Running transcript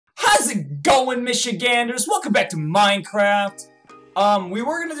How's it going, Michiganders? Welcome back to Minecraft. We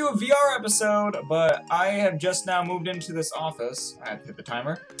were gonna do a VR episode, but I have just now moved into this office. I had to hit the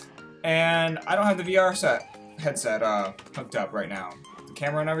timer. And I don't have the VR headset hooked up right now. The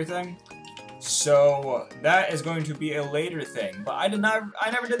camera and everything. So that is going to be a later thing. But I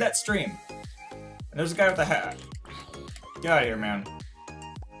never did that stream. And there's a guy with a hat. Get out of here, man.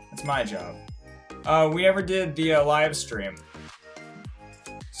 That's my job. We never did the live stream.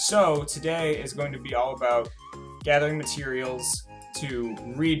 So today is going to be all about gathering materials to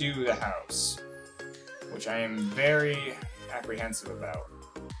redo the house, which I am very apprehensive about.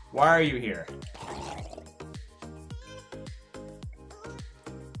 Why are you here?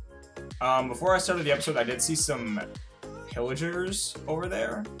 Before I started the episode, I did see some pillagers over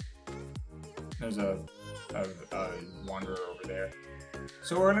there. There's a wanderer over there.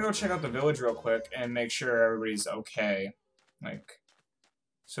 So we're gonna go check out the village real quick and make sure everybody's okay. Like,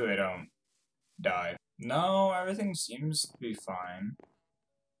 so they don't die. No, everything seems to be fine.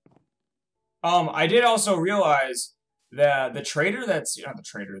 I did also realize that the trader that's, not the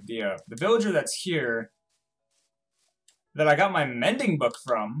trader, the villager that's here, that I got my mending book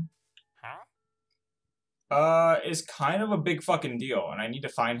from, is kind of a big fucking deal, and I need to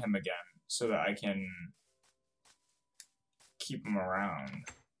find him again so that I can keep him around.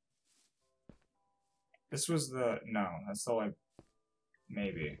 This was the, no, that's the, like,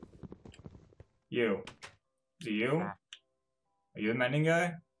 maybe. You. Is it you? Are you the mending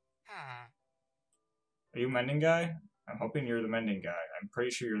guy? Are you a mending guy? I'm hoping you're the mending guy. I'm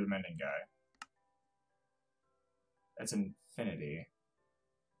pretty sure you're the mending guy. That's infinity.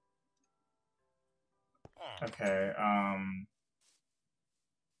 Okay,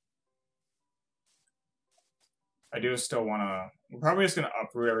 I do still wanna... We're probably just gonna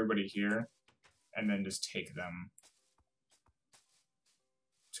uproot everybody here, and then just take them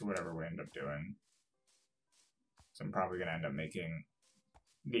to whatever we end up doing. So I'm probably gonna end up making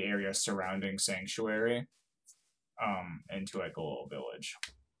the area surrounding Sanctuary into like a little village.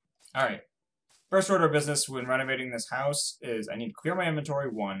 Alright. First order of business when renovating this house is I need to clear my inventory,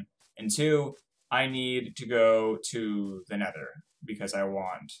 1, and 2, I need to go to the Nether because I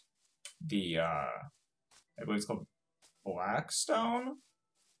want the I believe it's called Blackstone,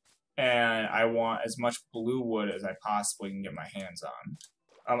 and I want as much blue wood as I possibly can get my hands on.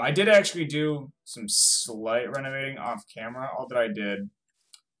 I did actually do some slight renovating off camera. All that I did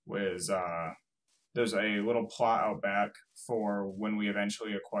was, there's a little plot out back for when we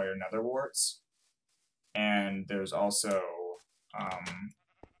eventually acquire nether warts. And there's also, I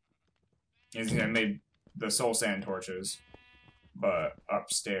made the soul sand torches, but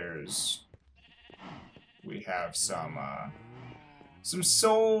upstairs we have some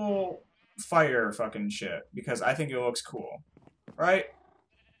soul fire fucking shit, because I think it looks cool. Right?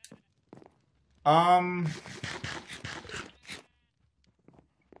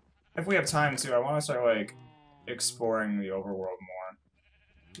 If we have time to, I want to start, like, exploring the overworld more.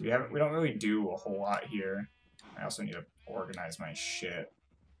 We don't really do a whole lot here. I also need to organize my shit.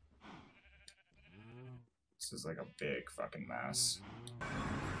 This is like a big fucking mess.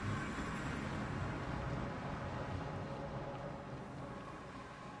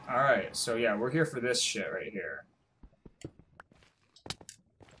 Alright, so yeah, we're here for this shit right here.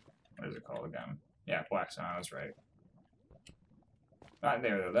 What is it called again? Yeah, Blackstone, I was right. Not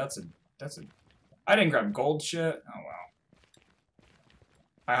there though, that's a I didn't grab gold shit. Oh well.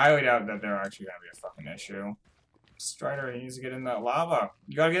 I highly doubt that they're actually gonna be a fucking issue. Strider, he needs to get in that lava.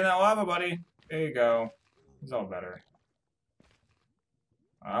 You gotta get in that lava, buddy. There you go. He's all better.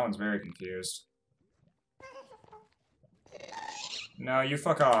 Oh, that one's very confused. No, you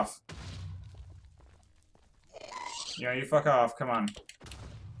fuck off. Yeah, you fuck off. Come on.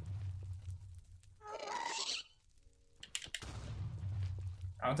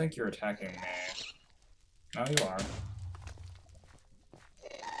 I don't think you're attacking me. No, you are.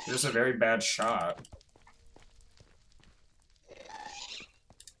 You're just a very bad shot.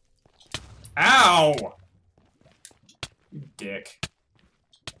 Ow! You dick.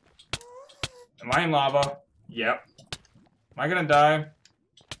 Am I in lava? Yep. Am I gonna die?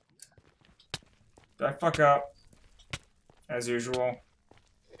 Did I fuck up? As usual.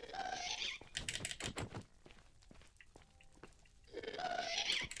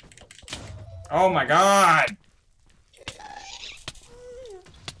 Oh my god!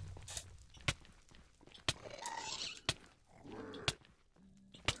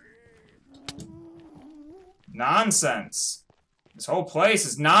 Nonsense. This whole place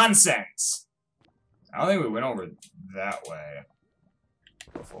is nonsense. I don't think we went over that way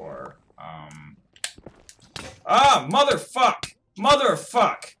before. Ah, motherfuck!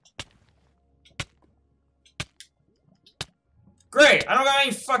 Motherfuck! Great! I don't got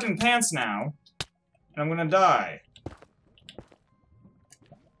any fucking pants now. And I'm gonna die.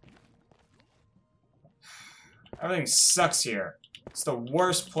 Everything sucks here. It's the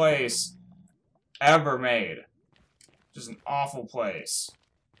worst place ever made. Just an awful place.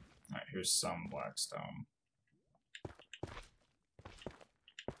 Alright, here's some blackstone.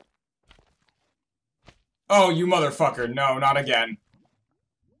 Oh, you motherfucker. No, not again.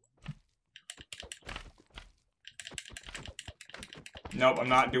 Nope, I'm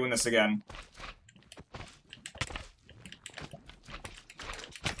not doing this again.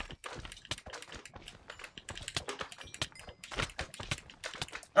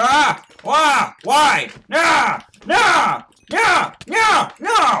 Ah! Why? No! No! No! No!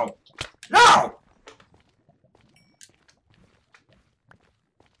 No! No!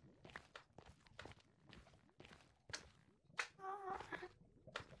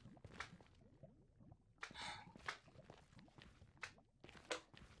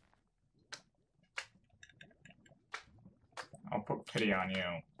 I'll put pity on you.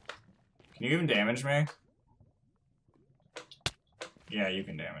 Can you even damage me? Yeah, you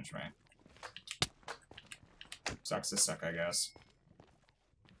can damage me. Sucks to suck, I guess.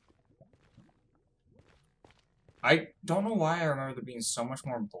 I don't know why I remember there being so much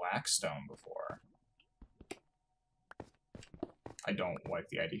more blackstone before. I don't like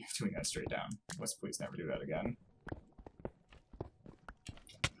the idea of doing that straight down. Let's please never do that again.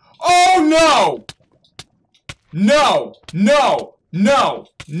 Oh no! No! No! No!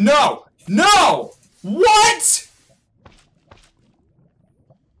 No! No! What?!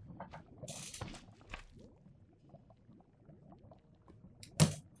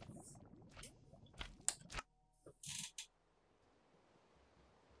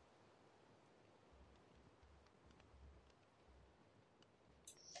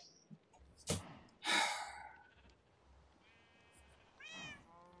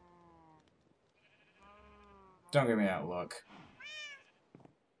 Don't give me that look.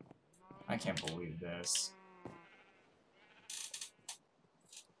 I can't believe this.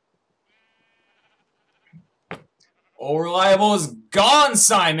 All reliable is gone,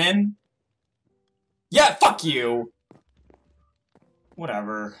 Simon! Yeah, fuck you!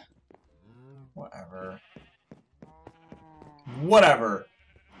 Whatever. Whatever. Whatever.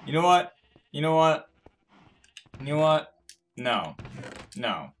 You know what? You know what? You know what? No.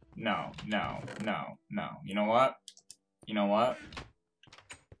 No. No. No. No. No. You know what? You know what?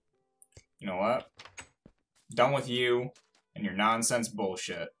 You know what? Done with you and your nonsense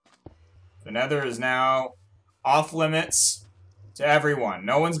bullshit. The Nether is now off limits to everyone.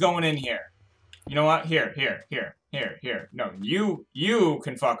 No one's going in here. You know what? Here. No, you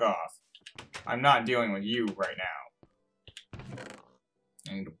can fuck off. I'm not dealing with you right now.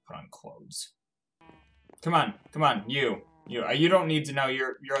 I need to put on clothes. Come on, you. You don't need to know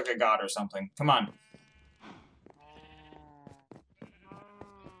you're like a god or something. Come on.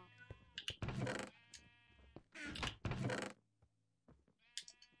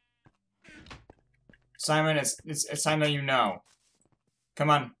 Simon, it's time that you know. Come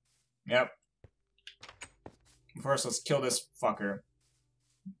on. Yep. First, let's kill this fucker.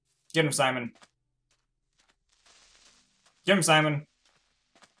 Get him, Simon. Get him, Simon.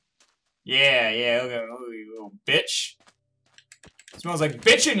 Yeah, look at you little bitch. Smells like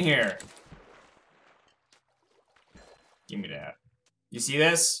bitch in here. Give me that. You see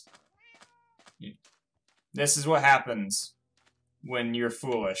this? This is what happens when you're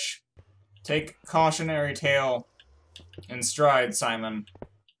foolish. Take cautionary tale in stride, Simon.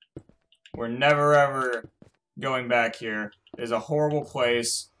 We're never ever going back here. It's a horrible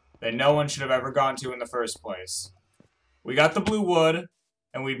place that no one should have ever gone to in the first place. We got the blue wood,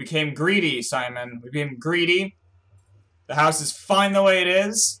 and we became greedy, Simon. We became greedy. The house is fine the way it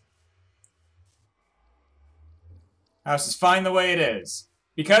is. House is fine the way it is.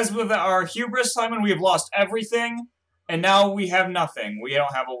 Because of our hubris, Simon, we have lost everything, and now we have nothing. We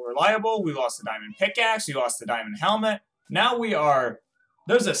don't have a reliable, we lost the diamond pickaxe, we lost the diamond helmet. Now we are...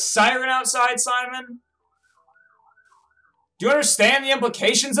 There's a siren outside, Simon? Do you understand the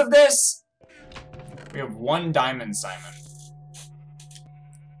implications of this? We have 1 diamond, Simon.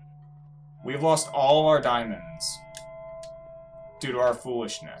 We've lost all of our diamonds. Due to our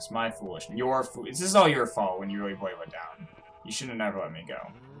foolishness. My foolishness. This is all your fault when you really boil it down. You shouldn't have never let me go.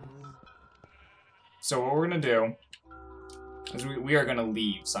 So what we're gonna do is we are gonna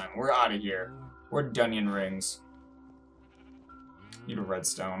leave, Simon. We're out of here. We're Dunyan Rings. Need a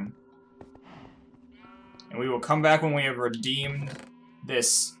redstone. And we will come back when we have redeemed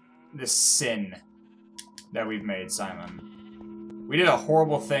this sin that we've made, Simon. We did a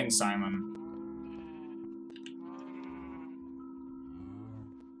horrible thing, Simon.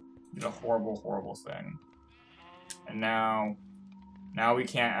 did a horrible, horrible thing. And now we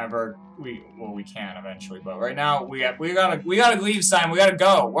can't ever, well, we can eventually, but right now, we gotta leave, Simon, we gotta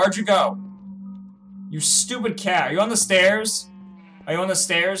go. Where'd you go? You stupid cat, are you on the stairs? Are you on the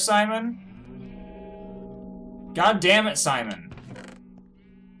stairs, Simon? God damn it, Simon.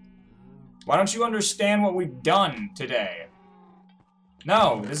 Why don't you understand what we've done today?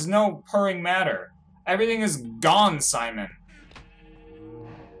 No, this is no purring matter. Everything is gone, Simon.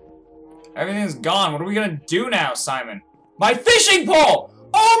 Everything is gone. What are we gonna do now, Simon? My fishing pole!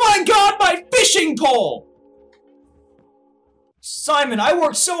 Oh my god, my fishing pole! Simon, I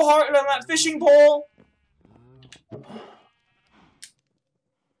worked so hard on that fishing pole!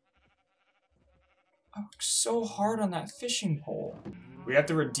 I worked so hard on that fishing pole. We have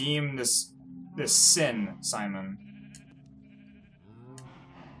to redeem this sin, Simon.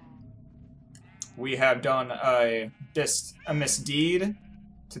 We have done a misdeed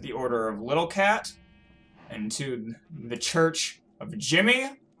to the Order of Little Cat and to the Church of Jimmy.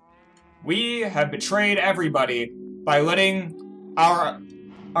 We have betrayed everybody by letting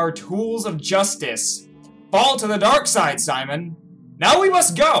our tools of justice fall to the dark side, Simon. Now we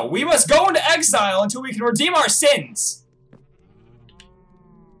must go. We must go into exile until we can redeem our sins.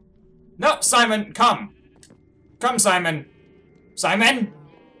 No, Simon, come. Come, Simon. Simon?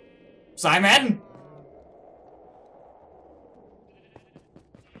 Simon?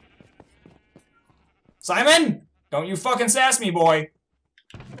 Simon! Don't you fucking sass me, boy.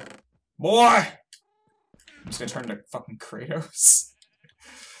 Boy! I'm just gonna turn to fucking Kratos.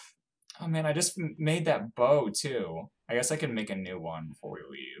 Oh man, I just made that bow, too. I guess I can make a new one before we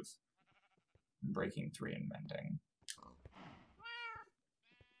leave. Breaking 3 and mending.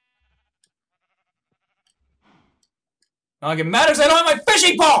 Not like it matters, I don't have my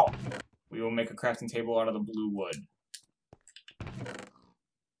fishing pole! We will make a crafting table out of the blue wood.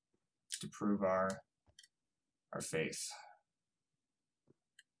 To prove our faith.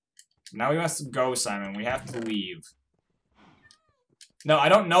 Now we must go, Simon. We have to leave. No, I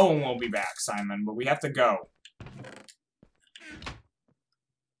don't know when we'll be back, Simon, but we have to go.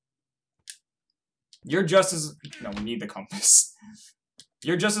 You're just as... No, we need the compass.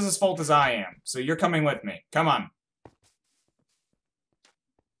 You're just as fault as I am, so you're coming with me. Come on.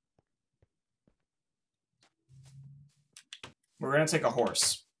 We're gonna take a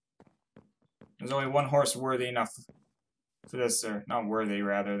horse. There's only one horse worthy enough for this, or not worthy,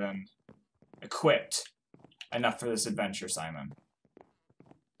 rather than equipped enough for this adventure, Simon.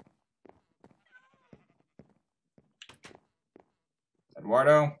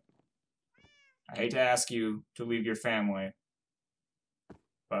 Eduardo, I hate to ask you to leave your family,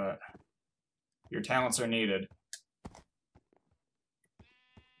 but your talents are needed.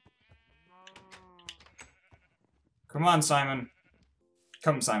 Come on, Simon.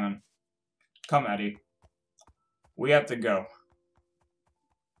 Come, Simon. Come, Eddie. We have to go.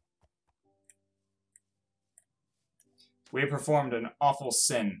 We have performed an awful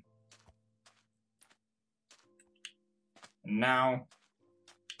sin. And now,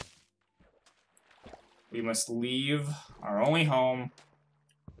 we must leave our only home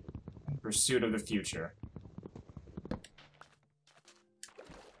in pursuit of the future.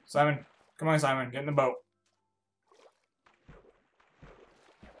 Simon, come on, Simon, get in the boat.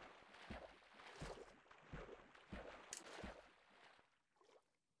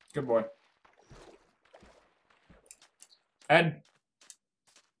 Good boy. Ed.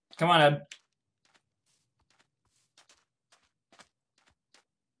 Come on, Ed.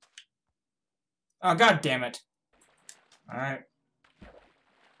 Oh, god damn it. Alright.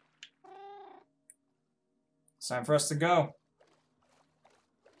 It's time for us to go.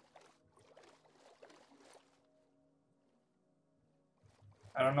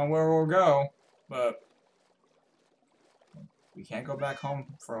 I don't know where we'll go, but we can't go back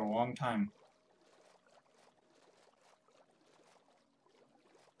home for a long time.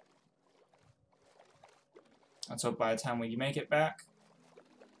 Let's hope by the time we make it back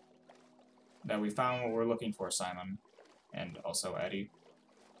that we found what we're looking for, Simon. And also Eddie.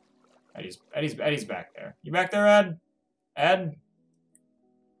 Eddie's back there. You back there, Ed? Ed?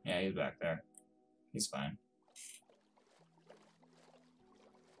 Yeah, he's back there. He's fine.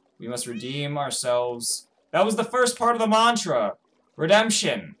 We must redeem ourselves. That was the first part of the mantra.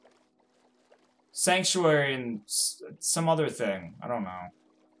 Redemption. Sanctuary and some other thing. I don't know.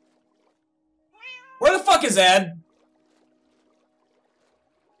 Where the fuck is Ed?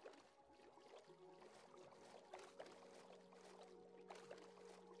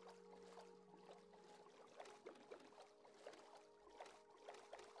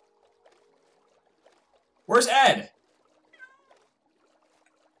 Where's Ed?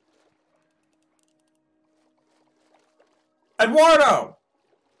 Eduardo!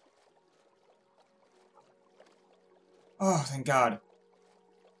 Oh, thank God.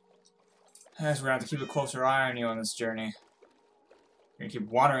 I guess we're gonna have to keep a closer eye on you on this journey. You're gonna keep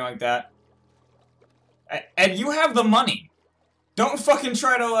wandering like that. And you have the money. Don't fucking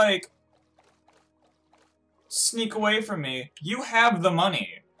try to, like, sneak away from me. You have the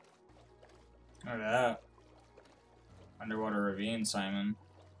money. Look at that. Underwater ravine, Simon.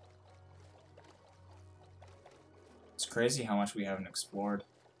 It's crazy how much we haven't explored.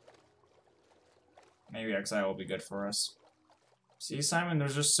 Maybe exile will be good for us. See, Simon,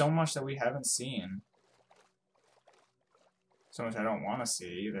 there's just so much that we haven't seen. So much I don't want to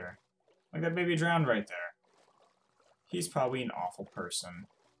see, either. Like that baby drowned right there. He's probably an awful person.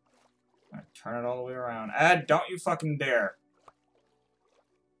 I'm gonna turn it all the way around. Ed, don't you fucking dare.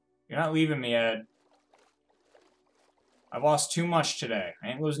 You're not leaving me, Ed. I've lost too much today. I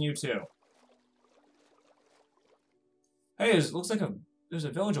ain't losing you too. Hey, it looks like there's a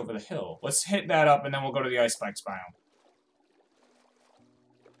village over the hill. Let's hit that up and then we'll go to the Ice Spikes biome.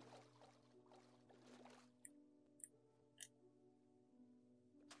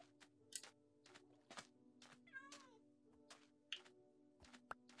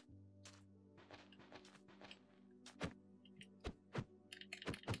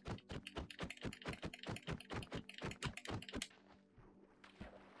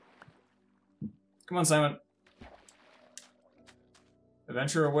 Come on, Simon.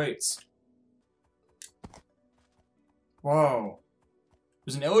 Adventure awaits. Whoa.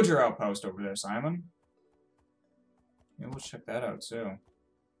 There's an Illager outpost over there, Simon. Maybe we'll check that out, too.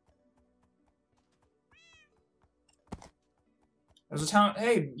 There's a town...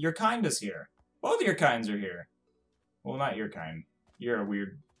 Hey, your kind is here. Both of your kinds are here. Well, not your kind. You're a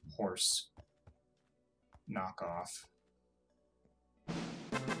weird horse. Knockoff.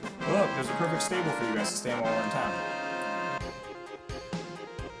 Look, there's a perfect stable for you guys to stay in while we're in town.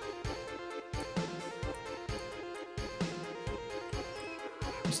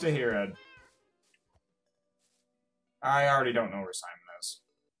 You stay here, Ed. I already don't know where Simon is.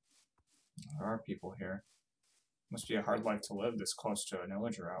 There are people here. Must be a hard life to live this close to an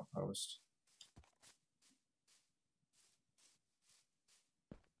Illager outpost.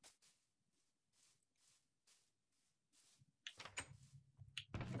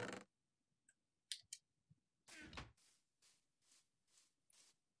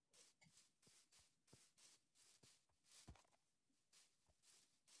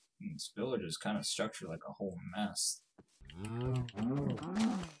 This village is kind of structured like a whole mess.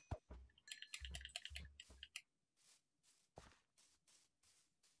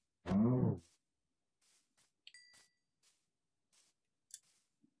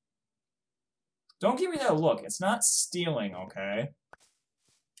 Don't give me that look. It's not stealing, okay?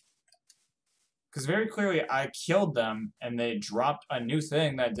 Because very clearly I killed them and they dropped a new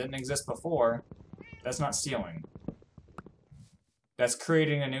thing that didn't exist before. That's not stealing. That's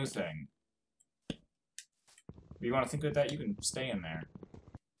creating a new thing. If you want to think of that, you can stay in there.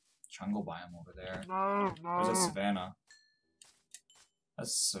 Jungle biome over there. Or is that savannah?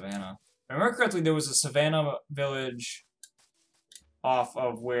 That's savannah. If I remember correctly, there was a savannah village off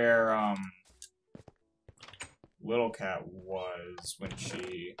of where Little Cat was when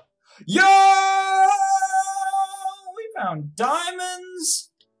she... Yo! We found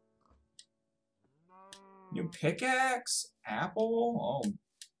diamonds! New pickaxe? Apple? Oh,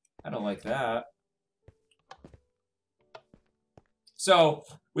 I don't like that. So,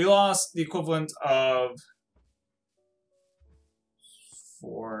 we lost the equivalent of...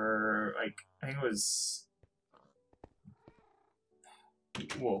 I think it was...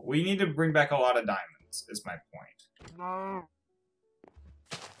 Well, we need to bring back a lot of diamonds, is my point. No.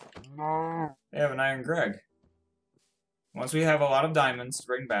 They have an Iron Greg. Once we have a lot of diamonds to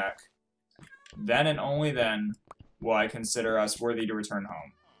bring back, then and only then will I consider us worthy to return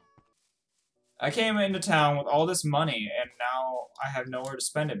home. I came into town with all this money, and now I have nowhere to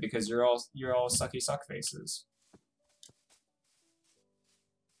spend it because you're all sucky suck faces.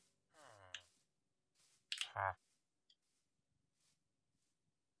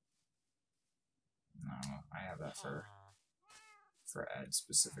 No, I have that for Ed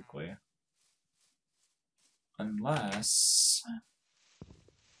specifically. Unless...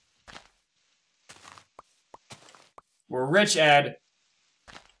 We're rich, Ed.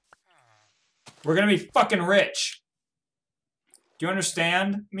 We're gonna be fucking rich. Do you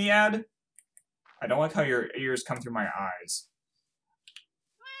understand me, Ed? I don't like how your ears come through my eyes.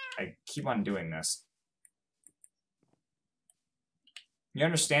 I keep on doing this. You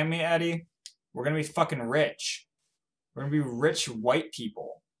understand me, Eddie? We're gonna be fucking rich. We're gonna be rich white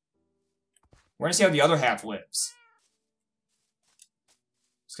people. We're gonna see how the other half lives.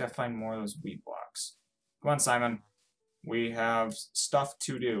 Just gotta find more of those wheat blocks. Come on, Simon. We have stuff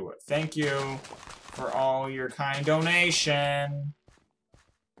to do. Thank you for all your kind donation.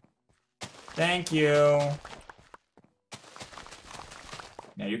 Thank you.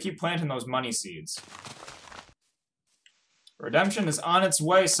 Yeah, you keep planting those money seeds. Redemption is on its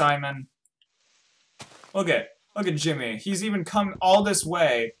way, Simon. Look at Jimmy. He's even come all this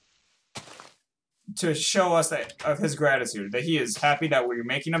way to show us that of his gratitude, that he is happy that we're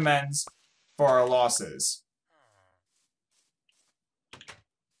making amends for our losses.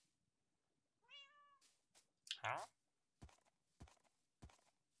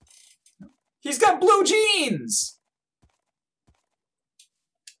 He's got blue jeans!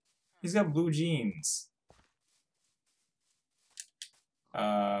 He's got blue jeans.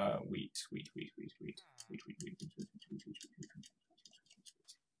 Wheat.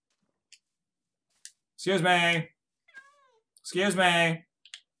 Excuse me. Excuse me.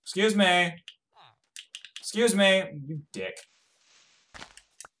 Excuse me. Excuse me. You dick.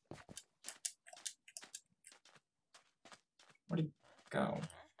 Where'd he go?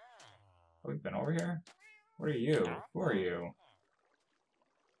 Oh, we've been over here? What are you? Who are you?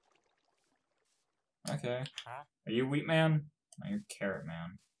 Okay. Are you Wheat Man? Oh, you're Carrot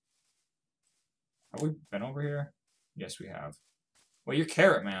Man. Have we been over here? Yes, we have. Well, you're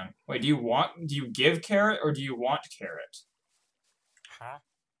Carrot Man. Wait, do you give carrot or do you want carrot?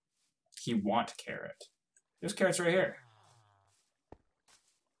 He want carrot. There's carrots right here.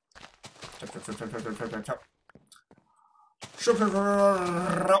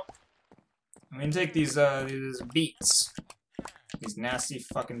 I'm gonna take these beets. These nasty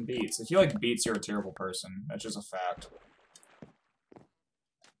fucking beets. If you like beets, you're a terrible person. That's just a fact.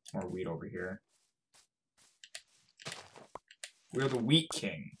 More wheat over here. We are the Wheat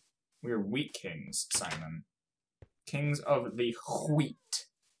King. We are Wheat Kings, Simon. Kings of the wheat.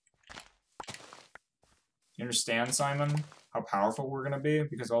 You understand, Simon? How powerful we're gonna be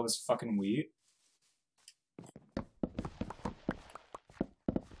because of all this fucking wheat?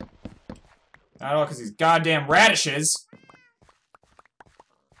 Not all because these goddamn radishes.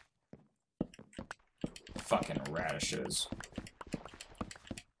 Fucking radishes.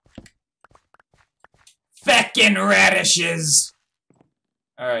 Feckin' radishes!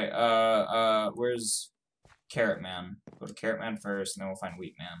 Alright, where's Carrot Man? Go to Carrot Man first, and then we'll find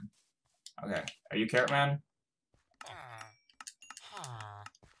Wheat Man. Okay, are you Carrot Man?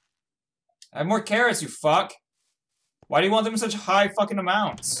 I have more carrots, you fuck! Why do you want them in such high fucking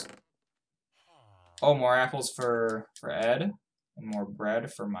amounts? Oh, more apples for Ed, and more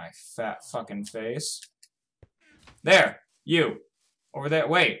bread for my fat fucking face. There! You! Over there.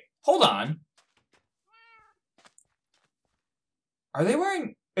 Wait, hold on! Are they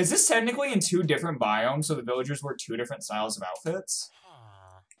wearing... Is this technically in 2 different biomes, so the villagers wear 2 different styles of outfits?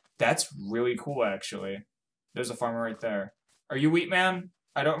 That's really cool, actually. There's a farmer right there. Are you Wheat Man?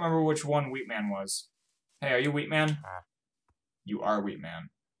 I don't remember which one Wheat Man was. Hey, are you Wheat Man? You are Wheat Man.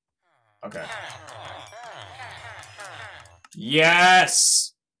 Okay.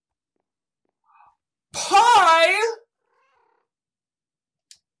 Yes! Pie?!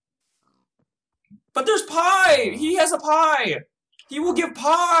 But there's pie! He has a pie! He will give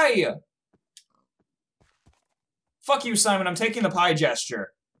pie! Fuck you, Simon. I'm taking the pie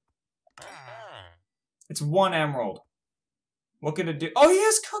gesture. It's 1 emerald. What could it do? Oh, he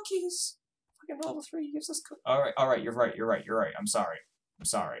has cookies! Fucking level 3, he gives us cookies. Alright, you're right. I'm sorry.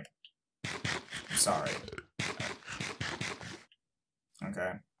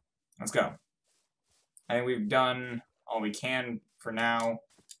 Okay. Let's go. I think we've done all we can for now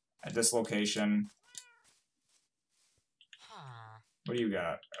at this location. What do you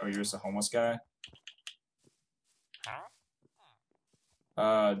got? Oh, you're just a homeless guy?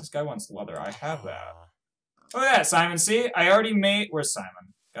 This guy wants leather. I have that. Look at that, Simon. See? I already made... Where's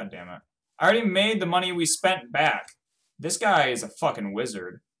Simon? God damn it. I already made the money we spent back. This guy is a fucking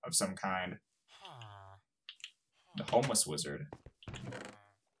wizard of some kind. The homeless wizard.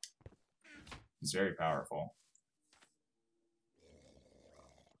 He's very powerful.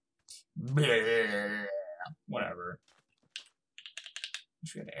 Bleh. Whatever.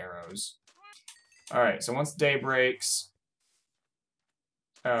 Wish we had arrows. Alright, so once day breaks,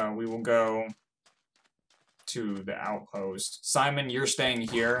 we will go to the outpost. Simon, you're staying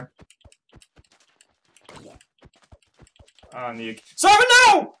here. Simon,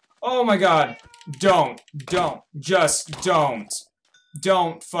 no! Oh my god. Don't. Just don't.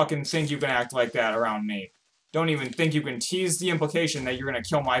 Don't fucking think you can act like that around me. Don't even think you can tease the implication that you're gonna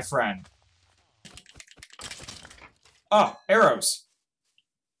kill my friend. Oh, arrows.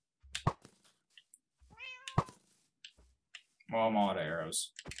 Well, I'm all out of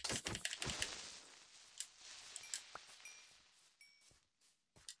arrows.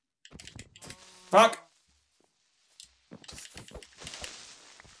 Fuck!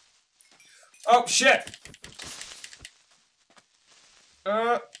 Oh, shit!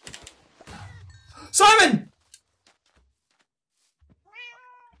 Simon!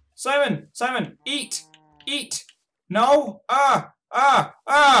 Simon! Simon! Eat! Eat! No!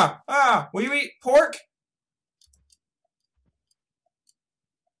 Will you eat pork?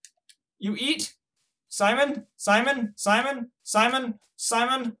 You eat? Simon? Simon? Simon? Simon?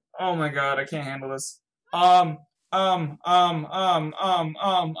 Simon? Oh my god, I can't handle this. I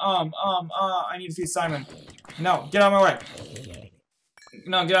need to feed Simon. No, get out of my way.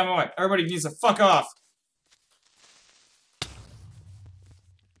 No, get out of my way. Everybody needs to fuck off.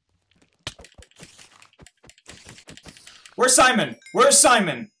 Where's Simon? Where's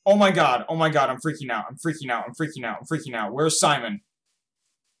Simon? Oh my god, I'm freaking out. I'm freaking out. I'm freaking out. I'm freaking out. Where's Simon?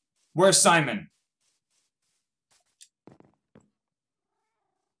 Where's Simon?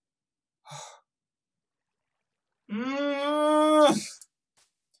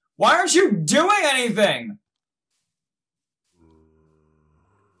 Why aren't you doing anything?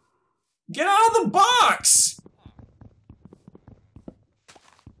 Get out of the box!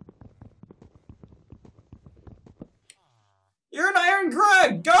 You're an Iron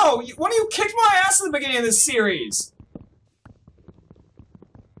Greg! Go! Why don't you kick my ass at the beginning of this series?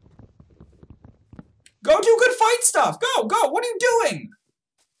 Go do good fight stuff! Go! Go! What are you doing?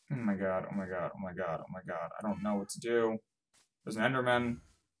 Oh my god, oh my god, oh my god, oh my god. I don't know what to do. There's an Enderman.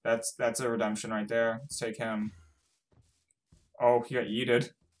 That's a redemption right there. Let's take him. Oh, he got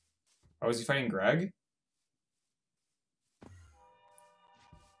yeeted. Oh, is he fighting Greg?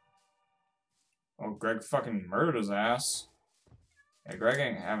 Oh, Greg fucking murdered his ass. Yeah, Greg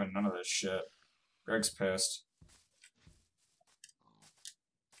ain't having none of this shit. Greg's pissed.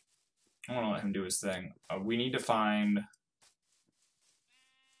 I want to let him do his thing. We need to find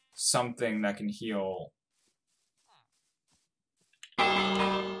something that can heal.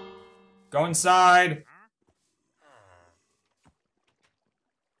 Go inside!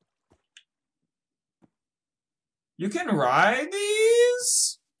 You can ride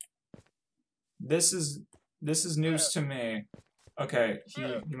these? This is news to me. Okay,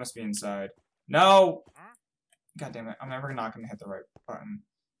 he must be inside. No! God damn it, I'm never not gonna hit the right button.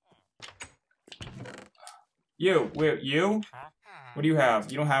 You! You? What do you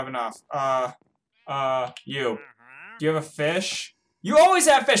have? You don't have enough. You. Do you have a fish? You always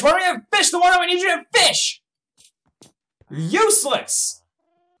have fish! Why don't you have fish the one time I need you to have fish? You're useless!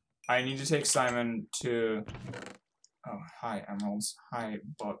 I need to take Simon to... Oh, hi, emeralds. Hi,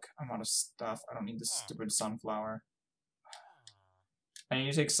 book. I'm out of stuff. I don't need this stupid sunflower. I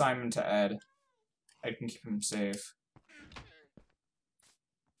need to take Simon to Ed. I can keep him safe.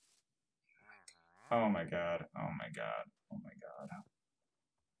 Oh my god. Oh my god. Oh my god.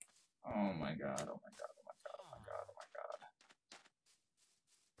 Oh my god. Oh my god. Oh my god. Oh my god. Oh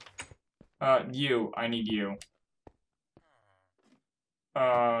my god. You. I need you.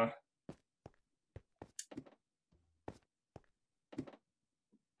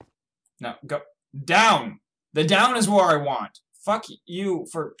 No, go down! The down is where I want. Fuck you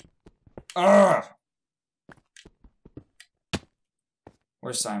for... Ugh!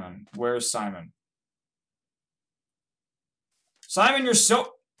 Where's Simon? Where's Simon? Simon, you're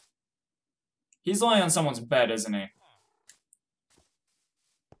so... He's lying on someone's bed, isn't he?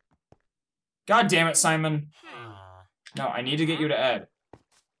 God damn it, Simon. No, I need to get you to Ed.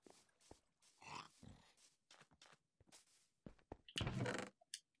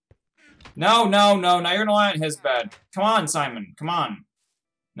 No, no, no, now you're gonna lie on his bed. Come on, Simon, come on.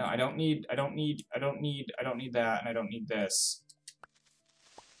 No, I don't need that, and I don't need this.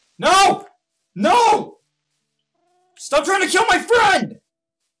 No! No! Stop trying to kill my friend!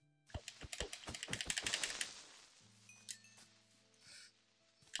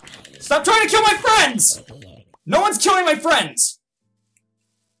 Stop trying to kill my friends! No one's killing my friends!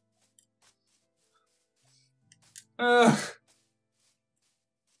 Ugh.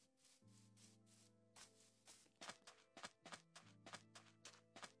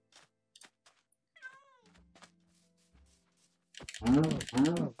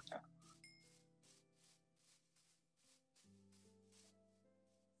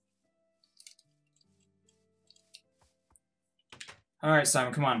 Alright,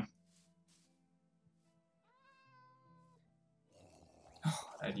 Simon, come on. Oh,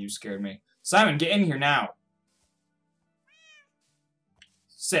 Ed, you scared me. Simon, get in here now.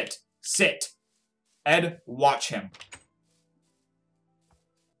 Sit. Sit. Ed, watch him.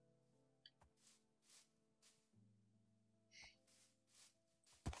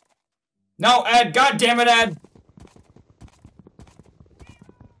 No, Ed! God damn it, Ed!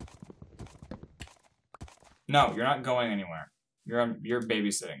 No, you're not going anywhere. You're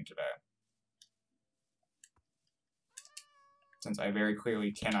babysitting today. Since I very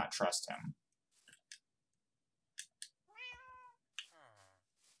clearly cannot trust him.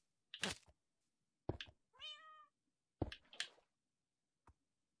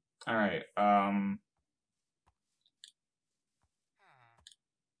 Alright,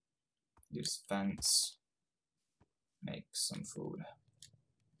 use fence. Make some food.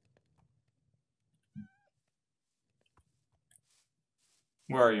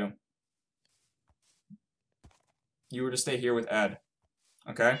 Where are you? You were to stay here with Ed.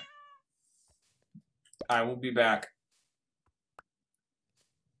 Okay? I will be back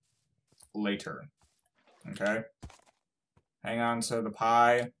later. Okay? Hang on to the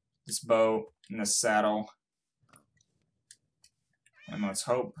pie, this boat, and this saddle. And let's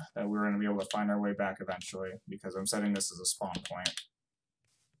hope that we're going to be able to find our way back eventually, because I'm setting this as a spawn point.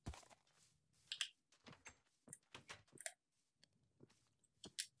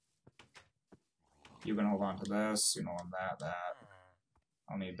 You can hold on to this, you know, that.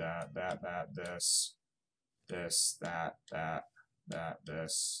 I'll need that, this, that, this,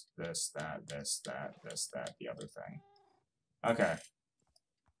 that, the other thing. Okay.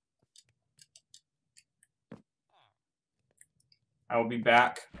 I will be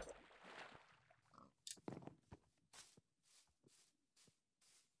back.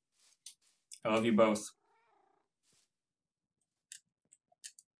 I love you both.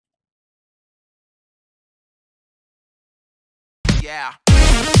 Yeah.